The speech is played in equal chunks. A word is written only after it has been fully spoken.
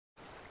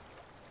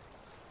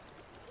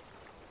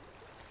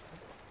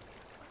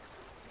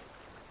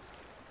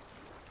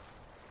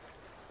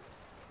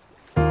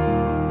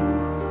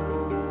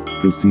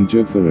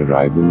Procedure for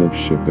arrival of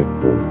ship at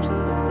port.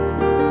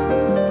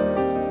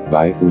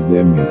 By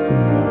Uzeir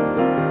Mesaniya.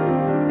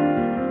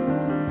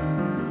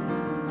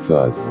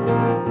 First,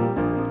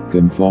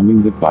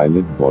 confirming the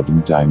pilot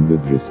boarding time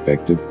with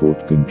respective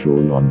port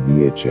control on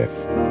VHF.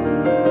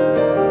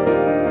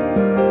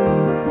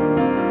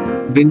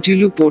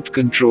 Bintulu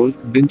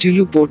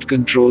port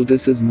control,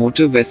 this is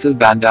motor vessel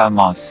Banda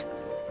Amas.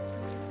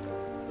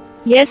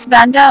 Yes,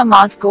 Banda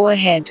Amas, go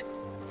ahead.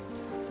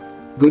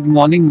 Good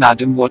morning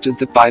madam, what is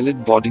the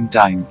pilot boarding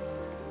time?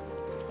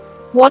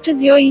 What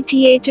is your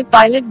ETA to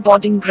pilot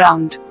boarding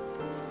ground?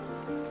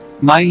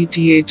 My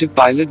ETA to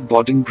pilot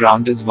boarding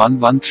ground is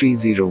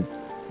 1130.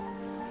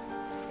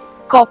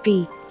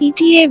 Copy.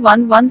 ETA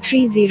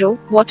 1130,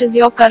 what is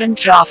your current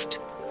draft?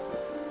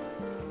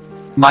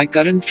 My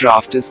current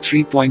draft is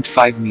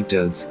 3.5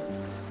 meters.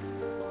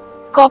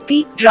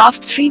 Copy.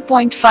 Draft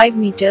 3.5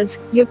 meters,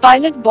 your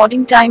pilot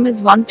boarding time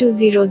is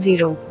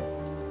 1200.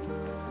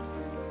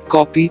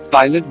 Copy.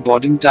 Pilot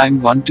boarding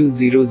time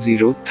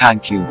 1200,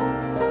 thank you.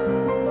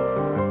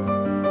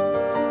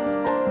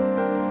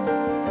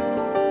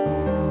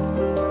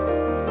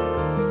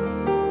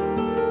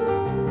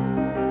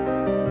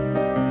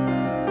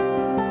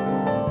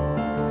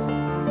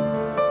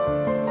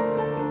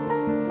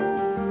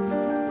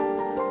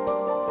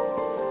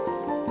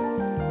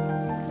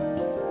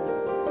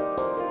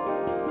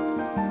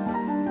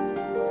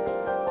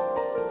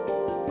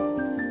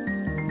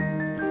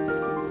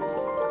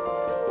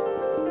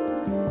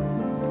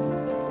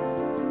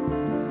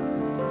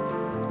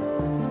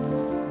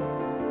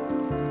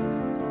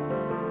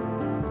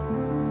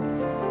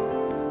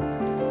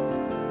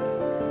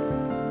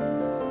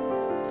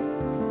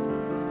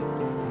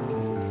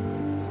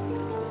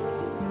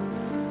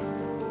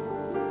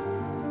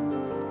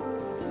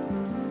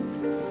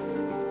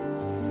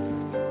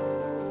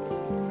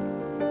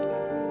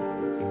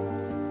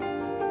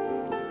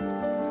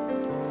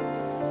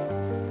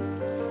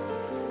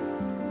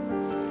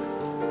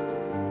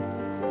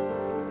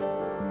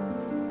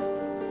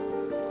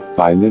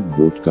 Pilot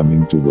boat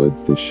coming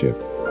towards the ship.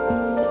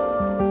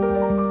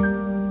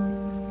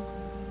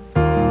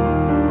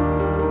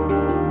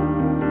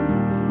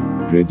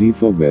 Ready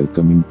for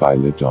welcoming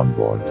pilot on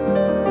board.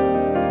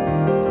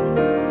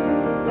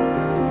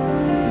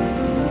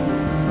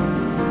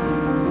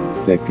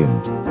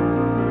 Second,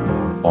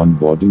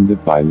 onboarding the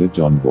pilot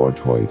on board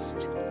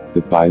hoist.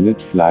 The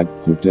pilot flag,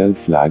 hotel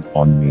flag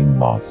on main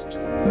mast.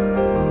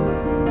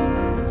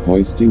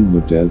 Hoisting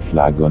hotel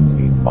flag on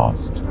main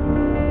mast.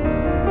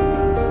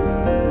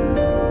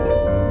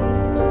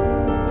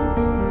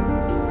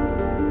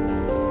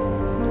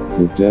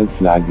 Hotel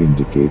flag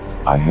indicates,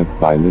 I have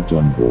pilot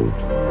on board.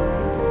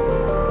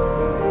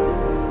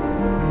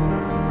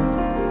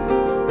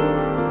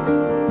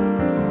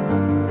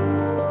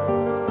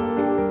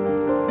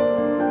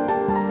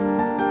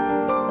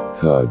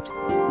 Third,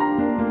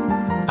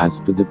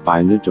 as per the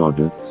pilot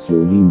order,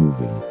 slowly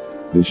moving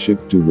the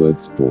ship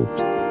towards port.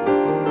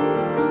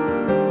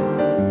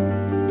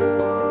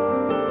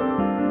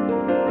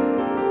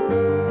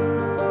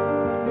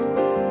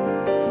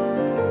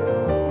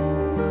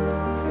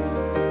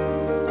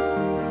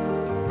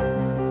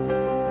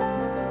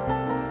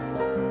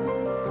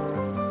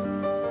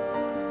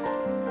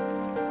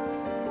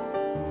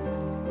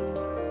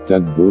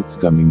 Tugboats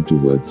coming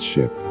towards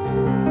ship.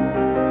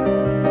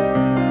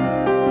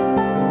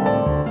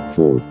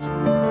 Fourth,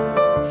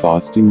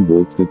 fastening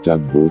both the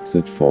tugboats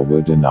at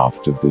forward and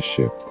aft of the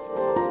ship.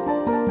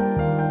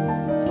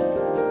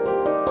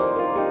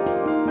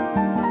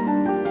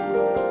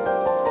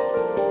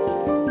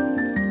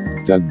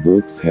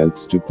 Tugboats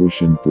helps to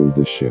push and pull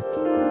the ship.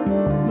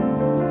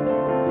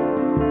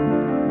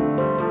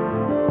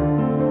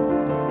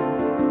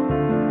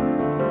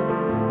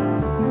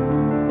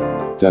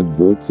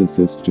 Tugboats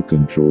assist to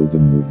control the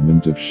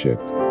movement of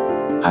ship,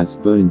 as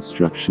per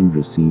instruction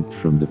received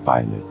from the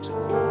pilot.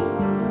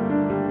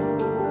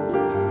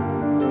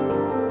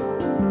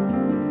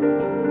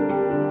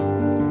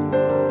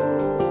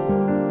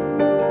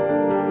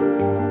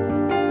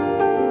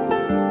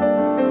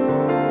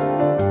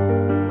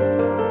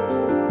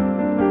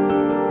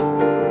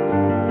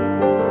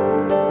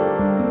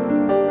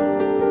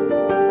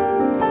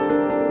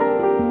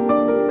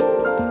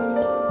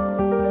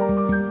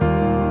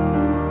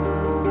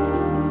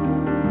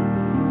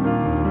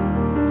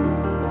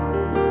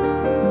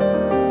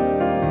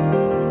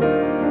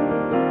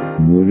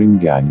 Mooring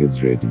gang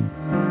is ready.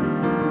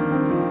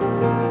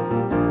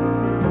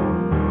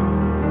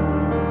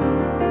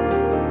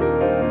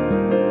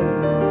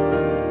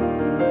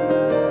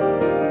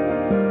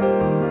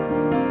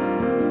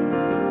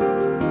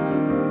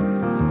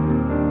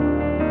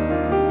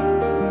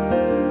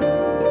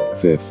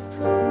 Fifth,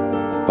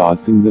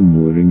 passing the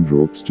mooring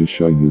ropes to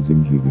shore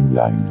using heaving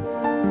line.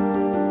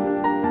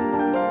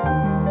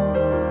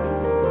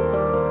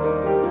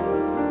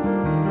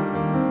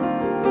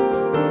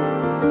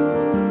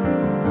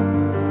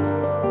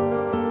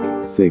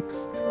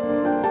 Sixth,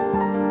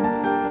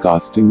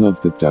 casting of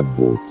the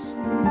tugboats.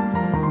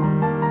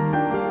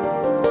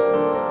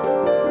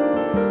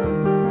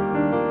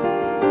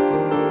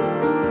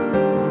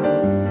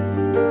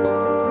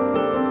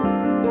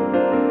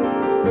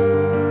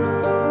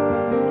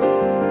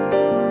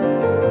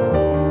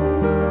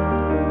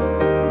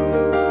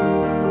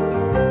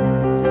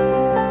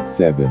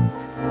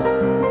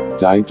 7th.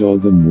 Tight all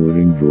the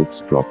mooring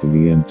ropes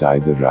properly and tie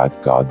the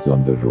rat guards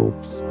on the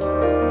ropes.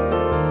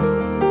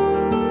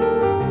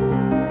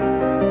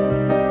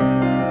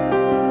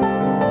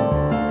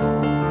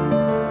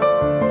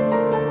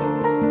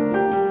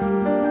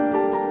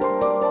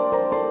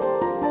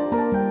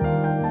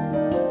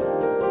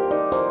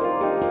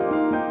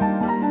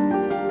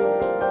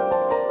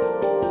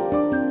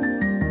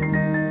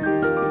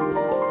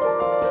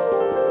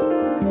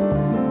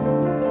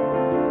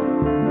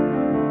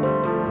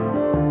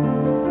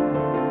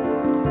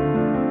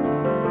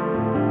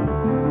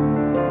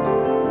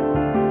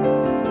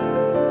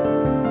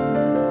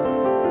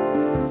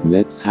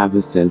 Let's have a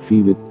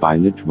selfie with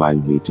pilot while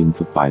waiting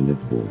for pilot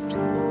boat.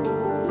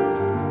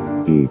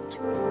 8.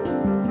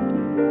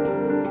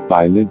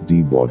 Pilot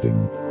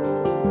deboarding.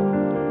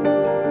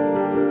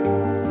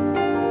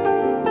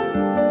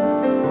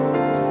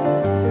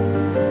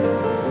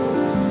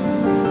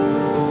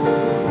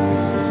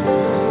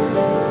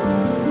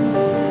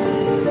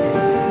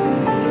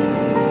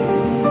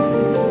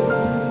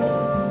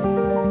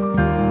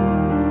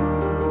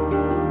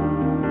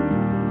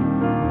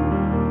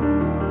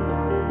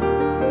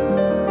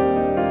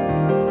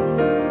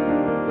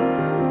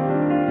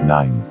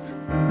 Ninth.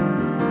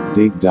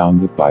 Take down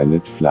the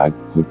pilot flag,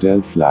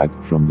 hotel flag,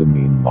 from the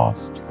main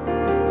mast.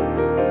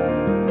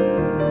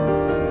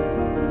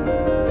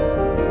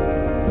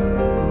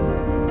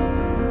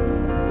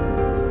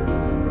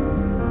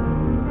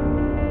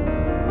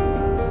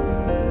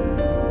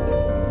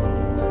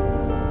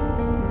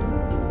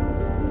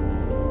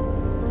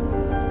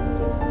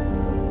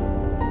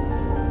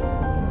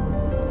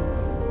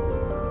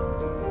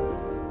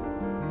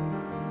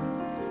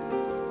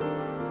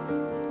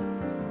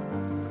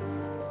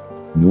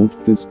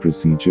 Note this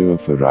procedure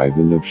of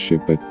arrival of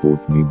ship at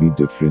port may be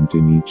different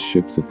in each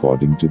ships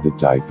according to the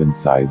type and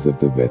size of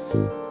the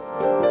vessel.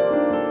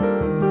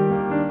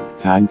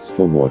 Thanks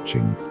for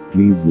watching.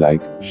 Please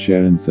like,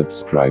 share and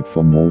subscribe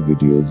for more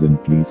videos,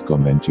 and please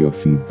comment your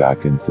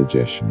feedback and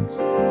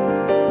suggestions.